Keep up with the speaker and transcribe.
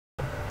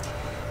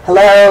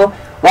Hello,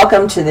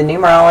 welcome to the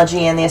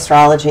Numerology and the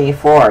Astrology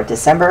for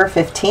December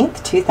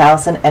 15th,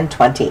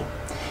 2020.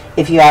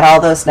 If you add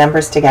all those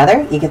numbers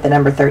together, you get the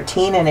number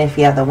 13, and if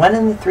you have the 1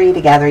 and the 3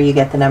 together, you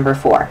get the number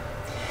 4.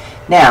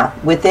 Now,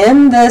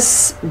 within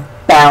this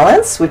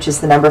balance, which is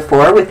the number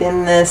 4,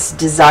 within this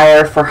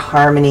desire for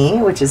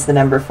harmony, which is the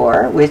number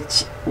 4,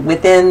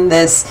 within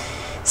this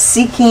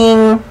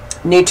seeking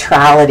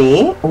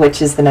neutrality,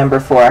 which is the number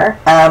 4,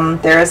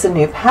 there is a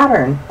new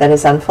pattern that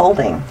is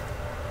unfolding.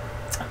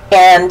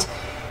 And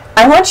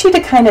I want you to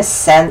kind of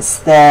sense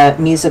the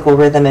musical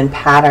rhythm and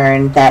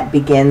pattern that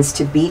begins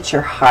to beat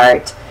your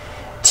heart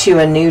to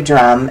a new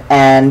drum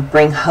and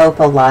bring hope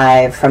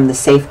alive from the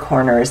safe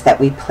corners that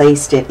we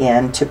placed it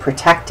in to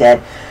protect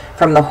it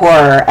from the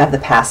horror of the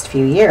past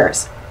few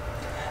years.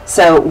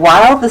 So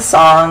while the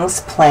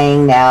songs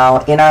playing now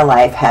in our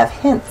life have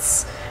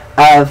hints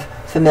of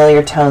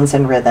familiar tones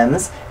and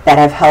rhythms that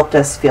have helped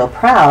us feel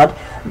proud,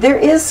 there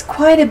is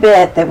quite a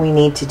bit that we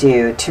need to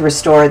do to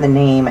restore the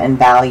name and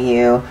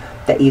value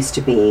that used to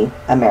be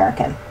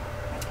American.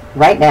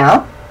 Right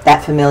now,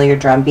 that familiar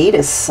drum beat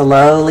is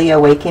slowly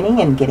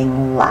awakening and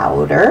getting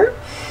louder.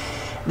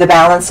 The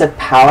balance of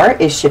power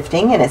is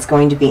shifting, and it's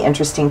going to be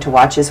interesting to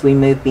watch as we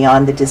move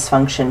beyond the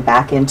dysfunction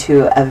back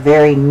into a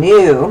very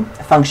new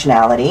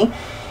functionality.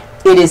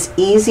 It is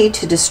easy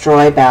to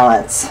destroy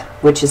balance,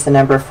 which is the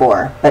number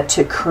 4, but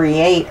to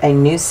create a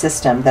new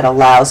system that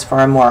allows for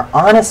a more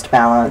honest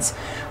balance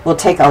will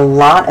take a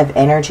lot of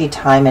energy,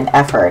 time, and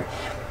effort.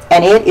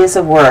 And it is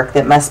a work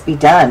that must be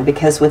done,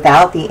 because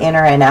without the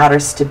inner and outer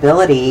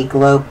stability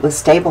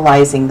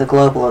stabilizing the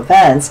global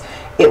events,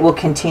 it will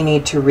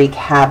continue to wreak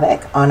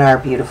havoc on our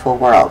beautiful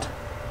world.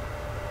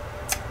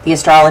 The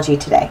astrology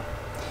today.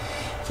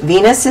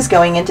 Venus is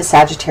going into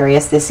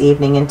Sagittarius this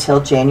evening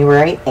until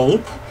January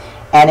 8th.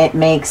 And it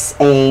makes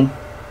a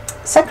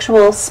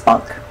sexual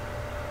spunk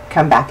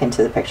come back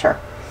into the picture.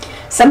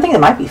 Something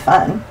that might be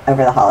fun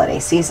over the holiday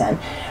season.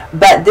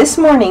 But this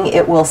morning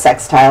it will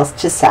sextile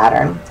to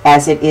Saturn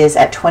as it is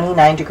at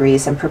 29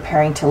 degrees and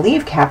preparing to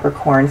leave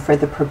Capricorn for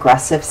the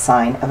progressive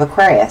sign of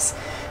Aquarius,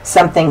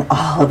 something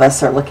all of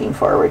us are looking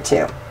forward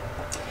to.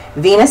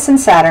 Venus and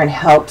Saturn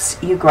helps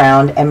you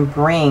ground and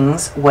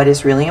brings what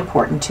is really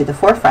important to the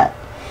forefront.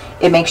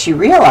 It makes you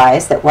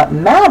realize that what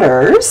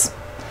matters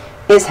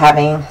is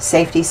having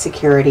safety,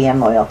 security,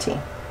 and loyalty.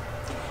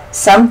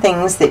 Some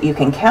things that you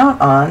can count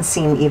on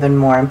seem even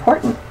more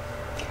important.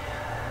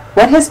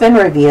 What has been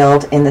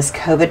revealed in this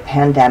COVID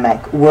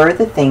pandemic were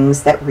the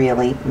things that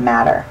really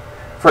matter.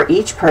 For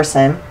each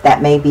person,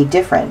 that may be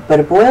different, but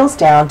it boils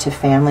down to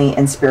family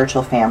and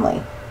spiritual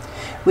family.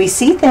 We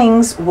see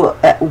things, we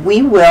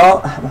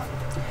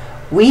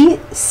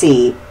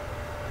see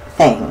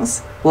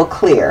things will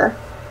clear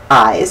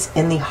eyes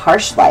in the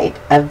harsh light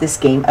of this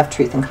game of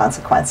truth and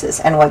consequences,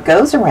 and what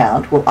goes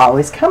around will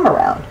always come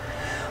around.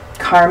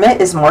 Karma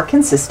is more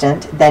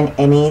consistent than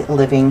any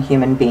living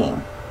human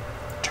being.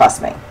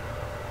 Trust me.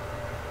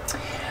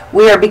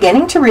 We are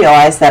beginning to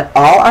realize that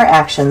all our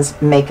actions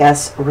make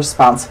us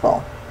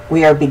responsible.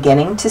 We are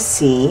beginning to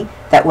see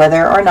that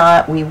whether or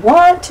not we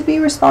want to be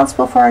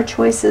responsible for our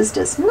choices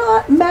does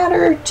not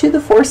matter to the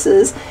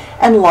forces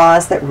and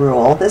laws that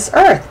rule this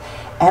earth.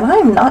 And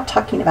I'm not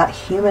talking about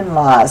human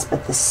laws,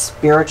 but the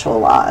spiritual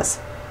laws.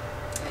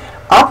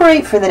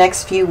 Operate for the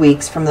next few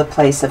weeks from the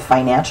place of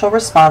financial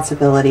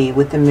responsibility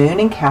with the moon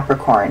in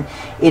Capricorn.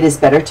 It is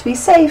better to be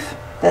safe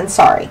than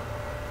sorry.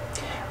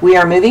 We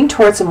are moving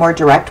towards a more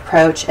direct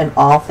approach in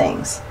all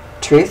things.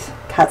 Truth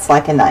cuts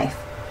like a knife.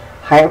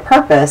 Higher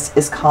purpose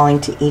is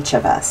calling to each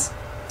of us.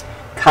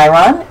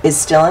 Chiron is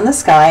still in the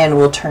sky and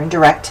will turn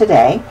direct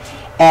today.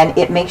 And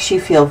it makes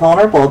you feel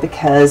vulnerable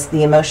because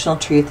the emotional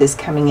truth is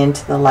coming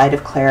into the light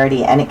of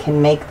clarity, and it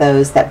can make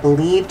those that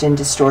believed in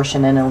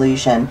distortion and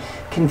illusion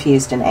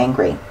confused and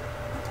angry.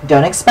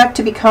 Don't expect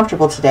to be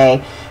comfortable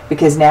today,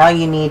 because now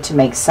you need to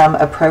make some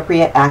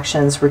appropriate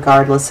actions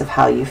regardless of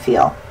how you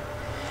feel.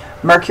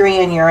 Mercury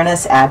and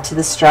Uranus add to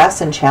the stress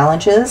and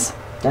challenges.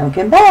 Don't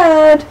get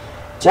mad.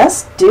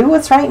 Just do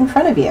what's right in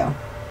front of you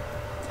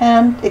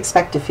and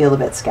expect to feel a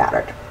bit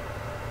scattered.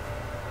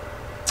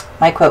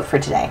 My quote for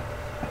today.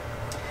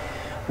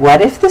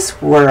 What if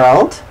this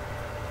world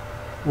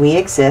we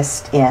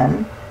exist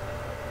in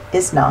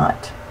is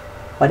not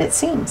what it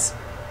seems?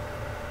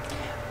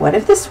 What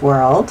if this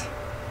world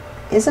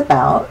is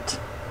about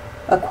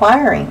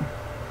acquiring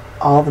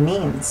all the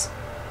means?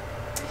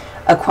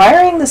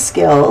 Acquiring the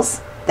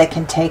skills that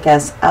can take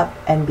us up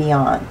and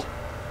beyond.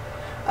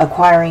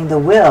 Acquiring the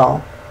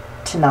will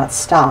to not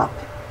stop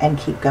and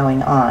keep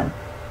going on.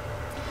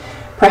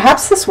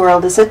 Perhaps this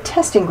world is a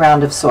testing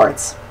ground of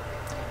sorts.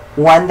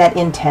 One that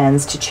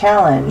intends to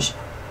challenge,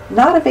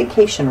 not a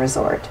vacation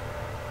resort.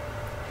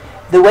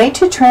 The way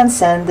to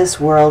transcend this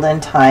world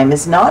and time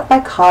is not by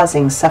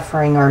causing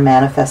suffering or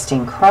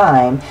manifesting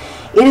crime.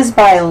 It is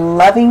by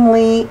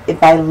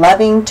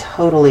loving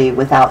totally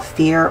without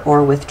fear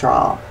or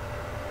withdrawal.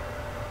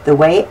 The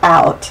way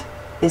out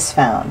is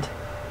found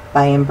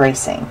by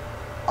embracing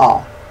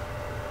all.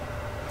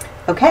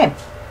 Okay,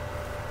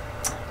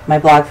 my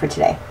blog for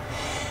today.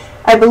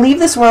 I believe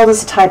this world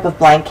is a type of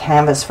blank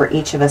canvas for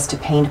each of us to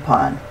paint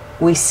upon.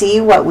 We see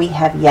what we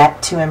have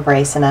yet to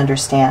embrace and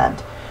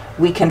understand.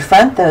 We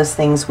confront those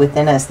things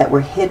within us that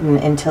were hidden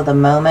until the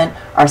moment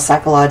our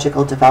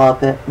psychological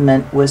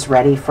development was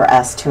ready for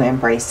us to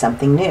embrace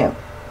something new.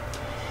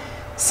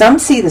 Some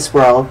see this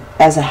world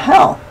as a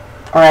hell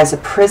or as a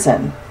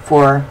prison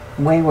for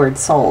wayward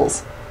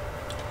souls.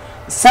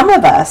 Some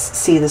of us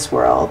see this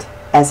world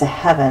as a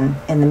heaven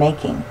in the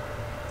making.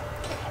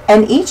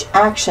 And each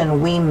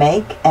action we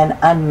make and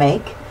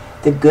unmake,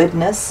 the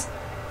goodness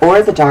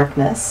or the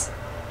darkness,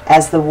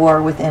 as the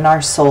war within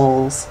our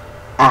souls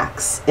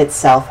acts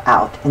itself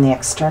out in the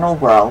external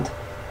world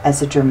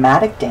as a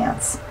dramatic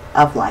dance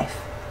of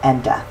life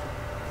and death.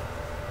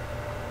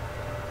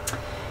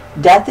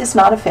 Death is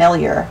not a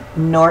failure,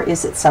 nor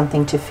is it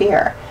something to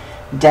fear.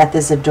 Death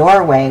is a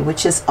doorway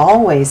which is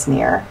always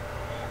near.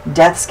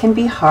 Deaths can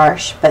be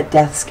harsh, but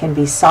deaths can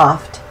be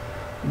soft.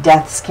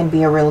 Deaths can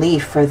be a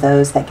relief for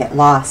those that get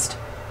lost.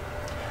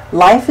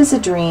 Life is a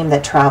dream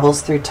that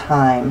travels through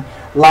time.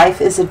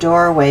 Life is a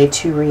doorway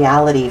to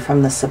reality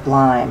from the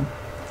sublime.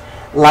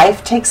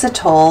 Life takes a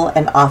toll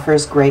and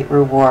offers great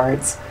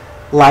rewards.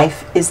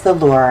 Life is the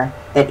lure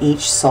that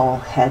each soul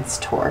heads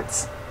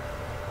towards.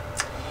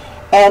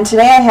 And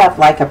today I have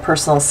like a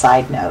personal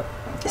side note.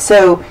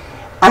 So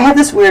I have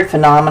this weird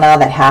phenomena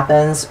that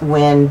happens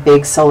when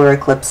big solar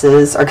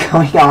eclipses are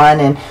going on,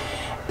 and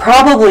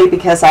probably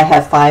because I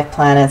have 5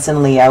 planets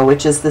in Leo,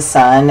 which is the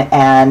sun,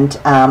 and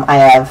I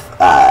have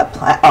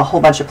a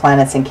whole bunch of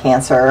planets in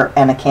Cancer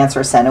and a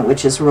Cancer ascendant,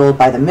 which is ruled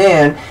by the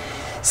moon.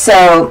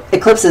 So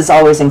eclipses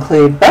always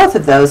include both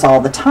of those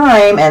all the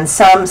time, and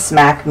some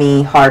smack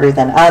me harder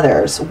than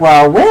others.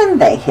 Well, when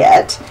they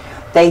hit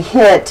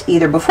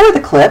either before the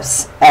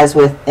eclipse, as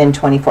within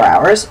 24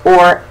 hours,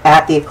 or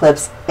at the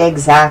eclipse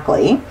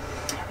exactly,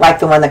 like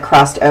the one that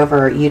crossed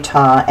over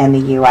Utah and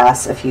the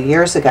U.S. a few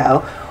years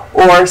ago,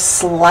 or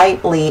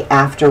slightly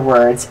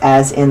afterwards,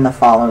 as in the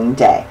following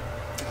day.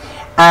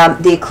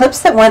 The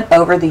eclipse that went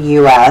over the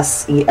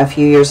U.S. a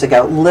few years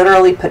ago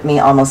literally put me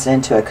almost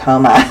into a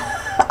coma.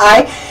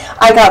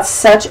 I got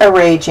such a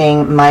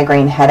raging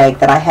migraine headache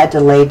that I had to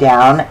lay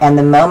down, and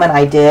the moment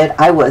I did,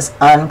 I was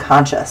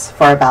unconscious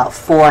for about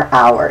 4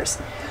 hours.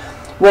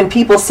 When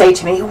people say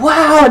to me,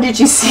 "Wow, did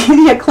you see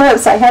the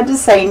eclipse?" I had to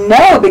say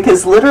no,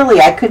 because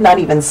literally I could not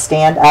even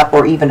stand up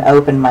or even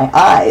open my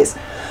eyes.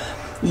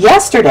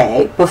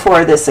 Yesterday,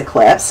 before this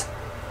eclipse,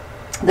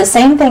 the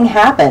same thing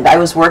happened. I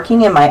was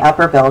working in my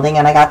upper building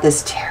and I got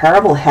this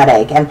terrible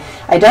headache, and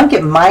I don't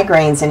get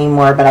migraines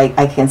anymore, but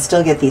I can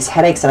still get these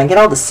headaches, and I get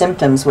all the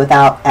symptoms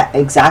without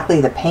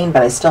exactly the pain,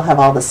 but I still have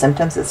all the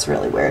symptoms. It's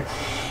really weird.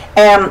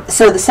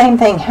 So the same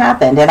thing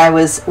happened, and I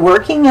was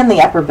working in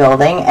the upper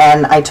building,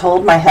 and I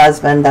told my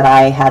husband that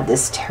I had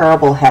this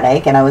terrible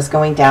headache and I was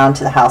going down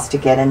to the house to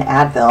get an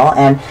Advil,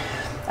 and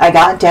I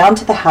got down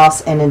to the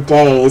house in a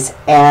daze,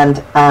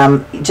 and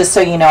just so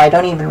you know, I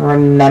don't even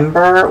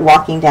remember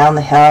walking down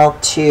the hill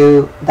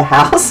to the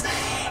house.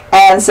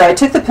 And so I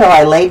took the pill,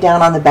 I laid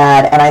down on the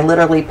bed, and I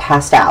literally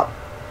passed out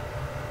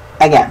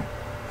again.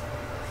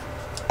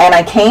 And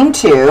I came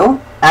to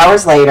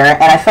hours later,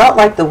 and I felt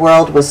like the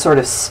world was sort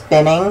of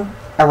spinning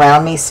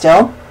around me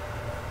still.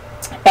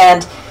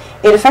 And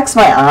it affects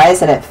my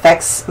eyes, and it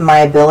affects my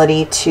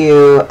ability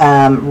to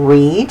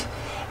read.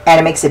 And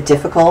it makes it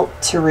difficult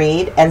to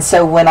read. And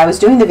so when I was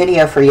doing the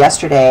video for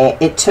yesterday,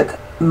 it took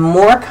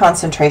more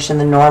concentration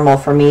than normal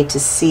for me to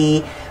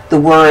see the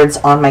words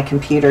on my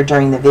computer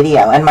during the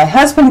video. And my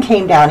husband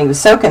came down, he was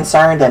so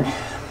concerned, and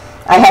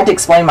I had to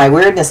explain my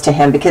weirdness to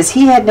him because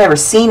he had never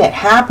seen it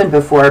happen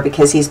before,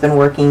 because he's been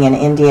working in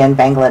India and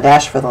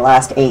Bangladesh for the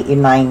last 8,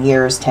 9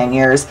 years, 10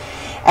 years.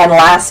 And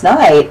last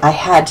night I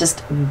had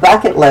just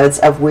bucket loads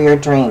of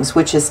weird dreams,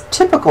 which is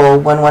typical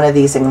when one of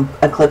these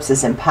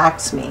eclipses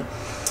impacts me.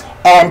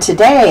 And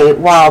today,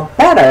 while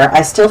better,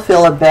 I still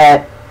feel a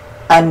bit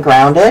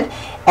ungrounded,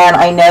 and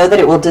I know that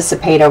it will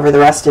dissipate over the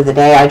rest of the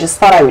day. I just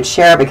thought I would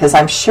share, because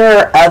I'm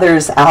sure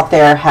others out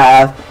there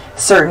have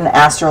certain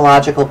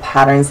astrological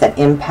patterns that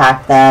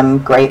impact them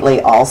greatly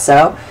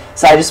also.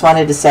 So I just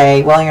wanted to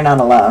say, well, you're not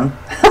alone.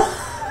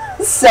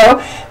 So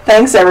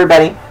thanks,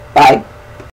 everybody. Bye.